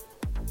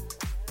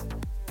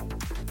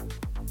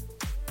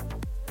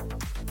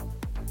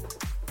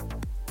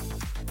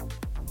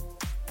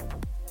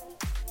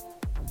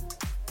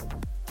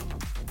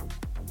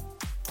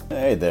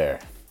Hey there.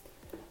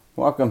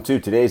 Welcome to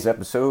today's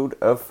episode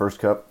of First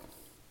Cup,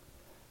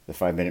 the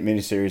 5-minute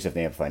miniseries of the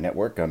Amplify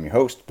Network. I'm your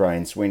host,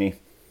 Brian Sweeney.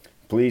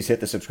 Please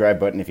hit the subscribe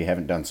button if you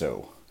haven't done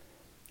so.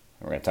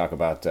 We're going to talk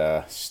about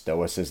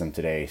Stoicism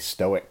today,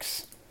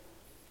 Stoics.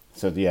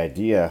 So the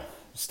idea,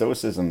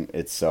 Stoicism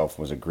itself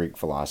was a Greek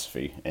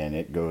philosophy, and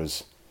it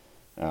goes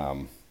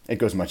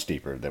much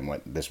deeper than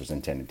what this was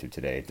intended to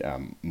today.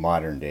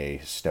 Modern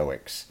day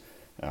Stoics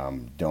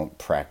don't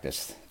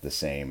practice the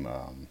same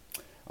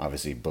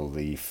obviously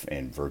belief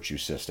and virtue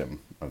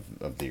system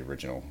of the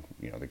original,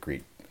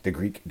 the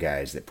Greek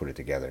guys that put it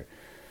together.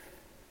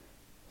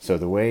 So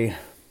the way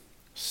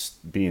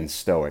being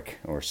Stoic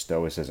or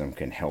Stoicism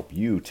can help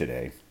you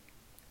today,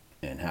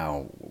 and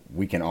how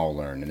we can all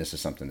learn, and this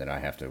is something that I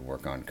have to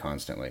work on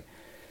constantly,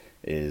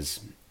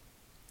 is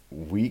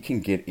we can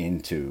get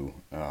into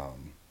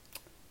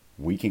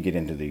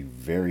the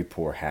very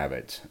poor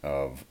habit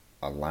of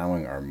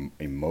allowing our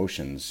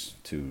emotions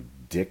to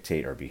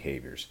dictate our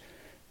behaviors.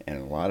 And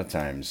a lot of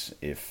times,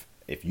 if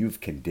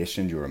you've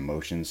conditioned your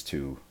emotions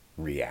to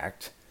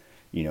react,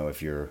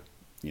 if you're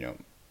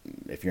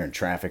in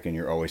traffic and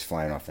you're always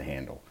flying off the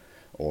handle,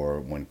 or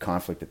when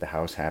conflict at the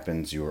house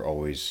happens, you're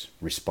always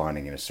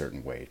responding in a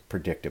certain way,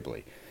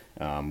 predictably.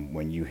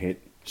 When you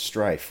hit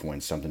strife,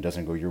 when something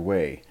doesn't go your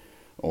way,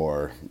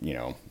 or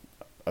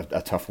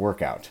a tough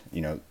workout,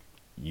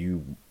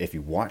 if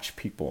you watch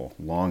people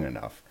long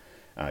enough,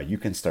 you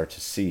can start to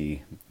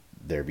see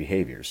their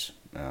behaviors.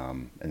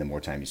 And the more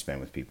time you spend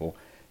with people,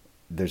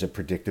 there's a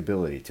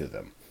predictability to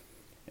them.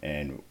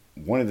 And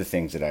one of the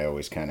things that I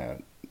always kind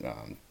of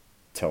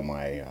tell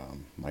my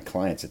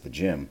clients at the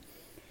gym,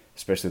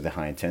 especially the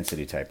high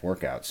intensity type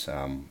workouts,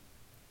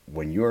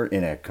 when you're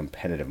in a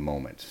competitive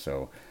moment,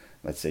 so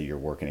let's say you're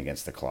working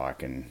against the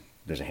clock and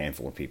there's a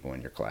handful of people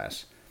in your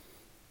class,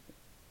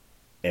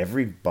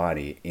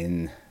 everybody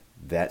in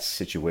that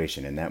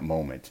situation, in that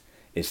moment,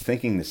 is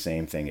thinking the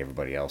same thing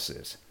everybody else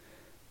is.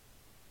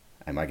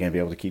 Am I going to be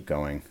able to keep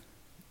going?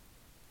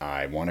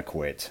 I want to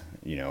quit.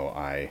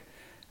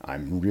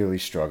 I'm really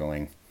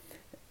struggling.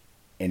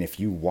 And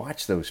if you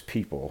watch those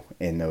people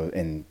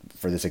and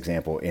for this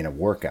example, in a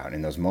workout,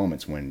 in those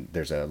moments when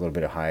there's a little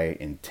bit of high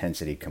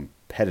intensity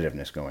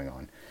competitiveness going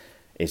on,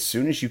 as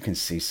soon as you can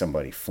see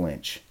somebody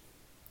flinch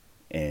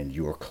and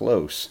you're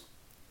close,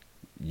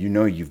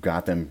 you've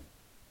got them.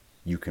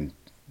 You can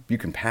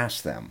pass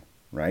them,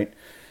 right?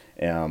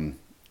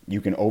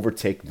 You can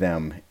overtake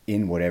them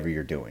in whatever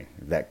you're doing,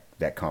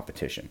 that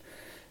competition.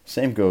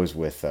 Same goes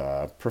with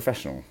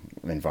professional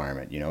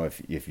environment.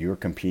 If you're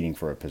competing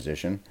for a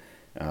position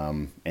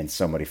and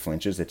somebody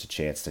flinches, it's a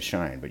chance to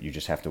shine, but you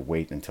just have to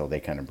wait until they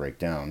kind of break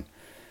down,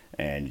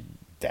 and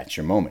that's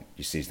your moment.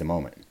 You seize the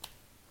moment.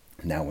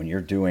 Now, when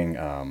you're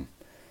doing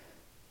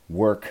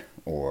work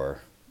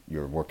or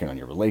you're working on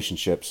your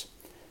relationships,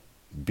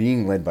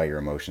 being led by your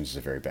emotions is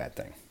a very bad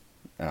thing.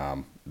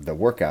 The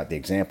workout, the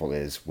example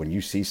is when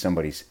you see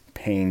somebody's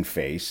pain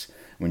face,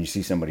 when you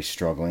see somebody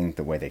struggling,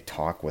 the way they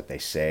talk, what they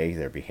say,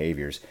 their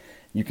behaviors,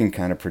 you can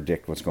kind of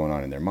predict what's going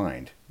on in their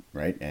mind,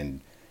 right?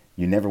 And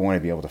you never want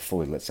to be able to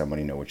fully let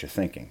somebody know what you're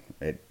thinking.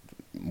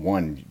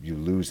 You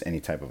lose any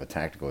type of a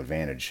tactical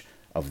advantage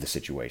of the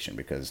situation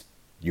because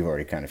you've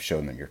already kind of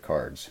shown them your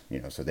cards,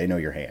 so they know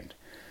your hand.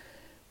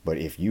 But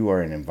if you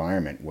are in an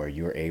environment where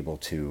you're able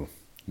to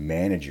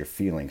manage your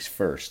feelings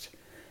first,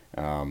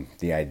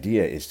 the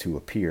idea is to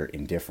appear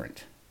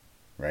indifferent,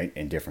 right?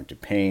 Indifferent to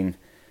pain,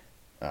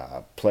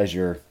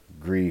 pleasure,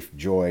 grief,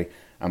 joy.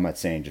 I'm not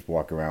saying just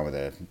walk around with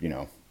a,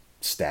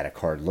 static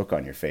hard look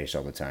on your face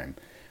all the time,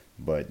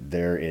 but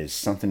there is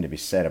something to be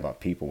said about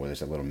people where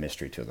there's a little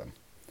mystery to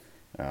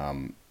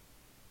them.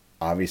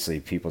 Obviously,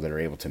 people that are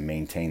able to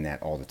maintain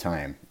that all the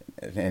time,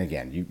 and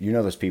again, you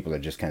know those people that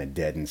are just kind of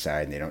dead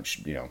inside and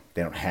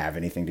they don't have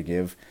anything to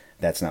give.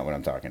 That's not what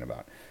I'm talking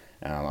about.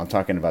 I'm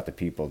talking about the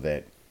people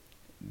that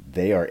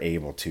they are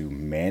able to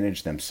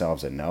manage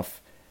themselves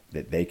enough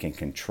that they can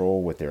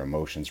control what their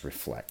emotions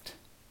reflect.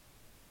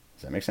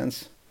 Does that make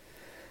sense?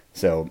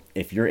 So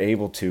if you're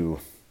able to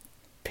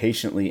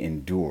patiently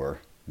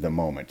endure the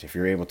moment, if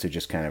you're able to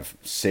just kind of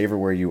savor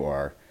where you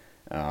are,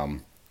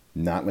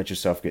 not let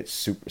yourself get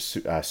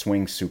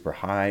swing super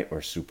high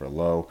or super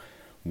low,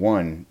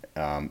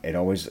 it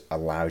always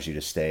allows you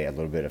to stay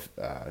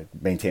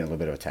maintain a little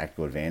bit of a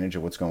tactical advantage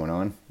of what's going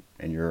on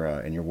in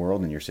your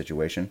world, in your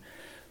situation.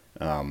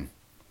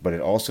 But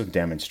it also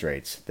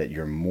demonstrates that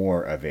you're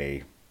more of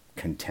a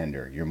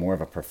contender. You're more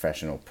of a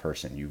professional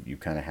person. You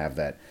kind of have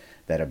that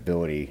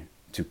ability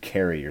to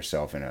carry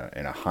yourself in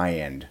a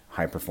high-end,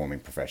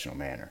 high-performing professional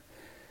manner.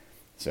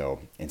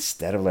 So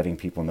instead of letting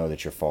people know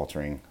that you're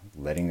faltering,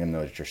 letting them know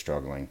that you're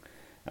struggling,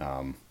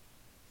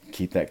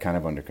 keep that kind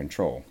of under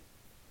control.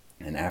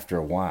 And after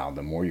a while,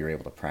 the more you're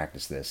able to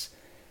practice this,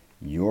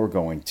 you're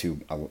going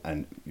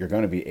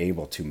to be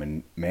able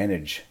to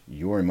manage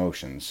your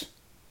emotions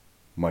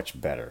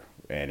much better.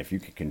 And if you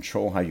can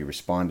control how you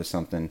respond to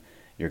something,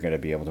 you're going to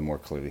be able to more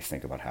clearly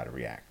think about how to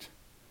react.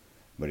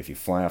 But if you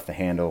fly off the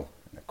handle,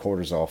 and the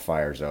cortisol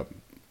fires up,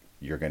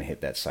 you're going to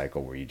hit that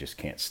cycle where you just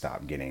can't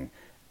stop getting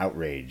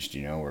outraged,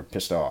 or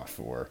pissed off,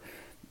 or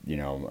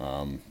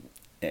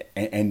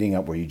ending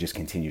up where you just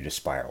continue to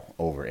spiral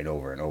over and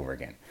over and over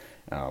again.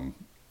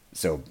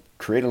 So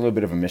create a little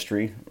bit of a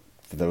mystery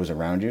for those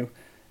around you.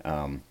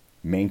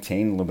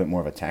 Maintain a little bit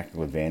more of a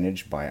tactical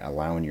advantage by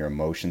allowing your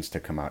emotions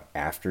to come out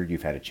after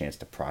you've had a chance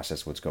to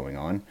process what's going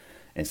on,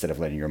 instead of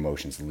letting your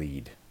emotions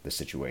lead the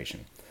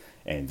situation.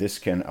 And this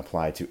can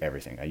apply to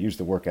everything. I use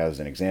the workout as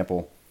an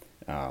example.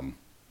 And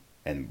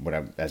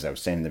as I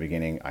was saying in the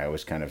beginning, I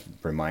always kind of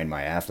remind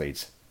my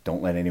athletes,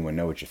 don't let anyone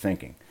know what you're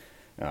thinking.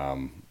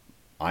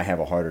 I have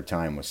a harder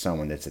time with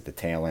someone that's at the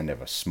tail end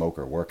of a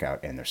smoker workout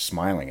and they're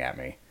smiling at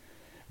me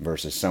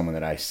versus someone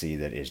that I see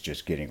that is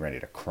just getting ready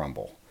to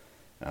crumble.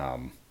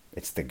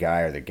 It's the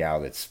guy or the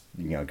gal that's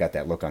got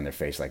that look on their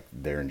face like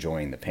they're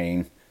enjoying the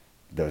pain.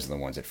 Those are the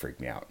ones that freak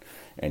me out.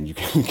 And you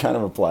can kind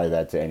of apply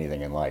that to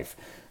anything in life.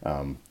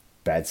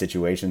 Bad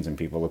situations and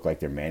people look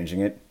like they're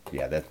managing it.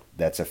 Yeah,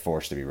 that's a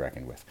force to be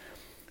reckoned with.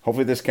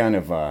 Hopefully this kind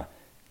of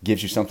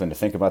gives you something to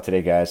think about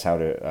today, guys, how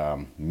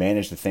to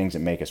manage the things that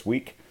make us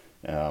weak.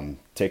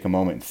 Take a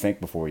moment and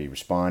think before you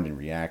respond and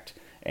react,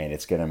 and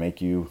it's going to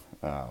make you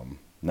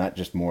not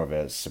just more of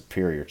a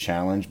superior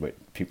challenge, but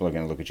people are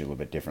going to look at you a little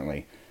bit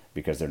differently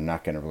because they're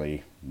not going to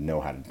really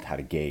know how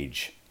to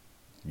gauge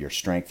your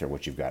strength or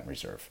what you've got in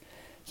reserve.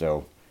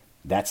 So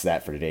that's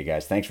that for today,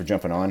 guys. Thanks for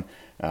jumping on.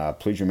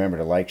 Please remember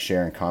to like,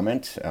 share, and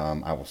comment.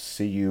 I will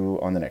see you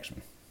on the next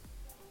one.